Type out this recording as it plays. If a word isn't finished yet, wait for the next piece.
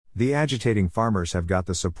The agitating farmers have got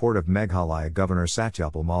the support of Meghalaya Governor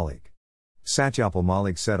Satyapal Malik. Satyapal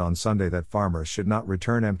Malik said on Sunday that farmers should not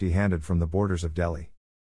return empty-handed from the borders of Delhi.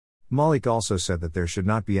 Malik also said that there should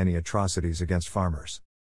not be any atrocities against farmers.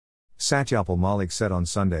 Satyapal Malik said on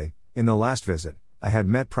Sunday, "In the last visit, I had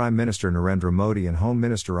met Prime Minister Narendra Modi and Home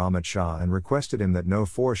Minister Amit Shah and requested him that no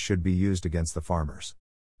force should be used against the farmers.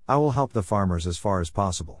 I will help the farmers as far as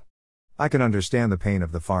possible. I can understand the pain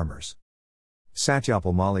of the farmers."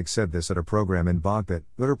 Satyapal Malik said this at a program in Bagpat,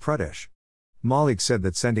 Uttar Pradesh. Malik said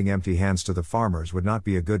that sending empty hands to the farmers would not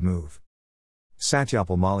be a good move.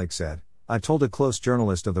 Satyapal Malik said, "I told a close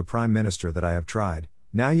journalist of the Prime Minister that I have tried,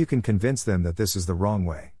 now you can convince them that this is the wrong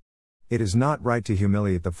way. It is not right to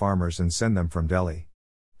humiliate the farmers and send them from Delhi.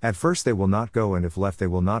 At first they will not go, and if left they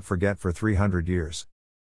will not forget for 300 years.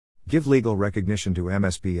 Give legal recognition to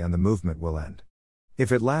MSP and the movement will end. If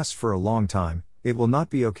it lasts for a long time, it will not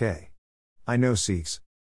be okay. I know Sikhs.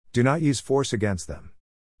 Do not use force against them."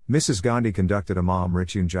 Mrs. Gandhi conducted a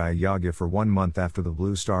Mahamrityunjaya Yagya for 1 month after the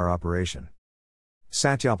Blue Star operation.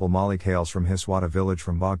 Satyapal Malik hails from Hiswata village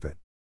from Bagpat.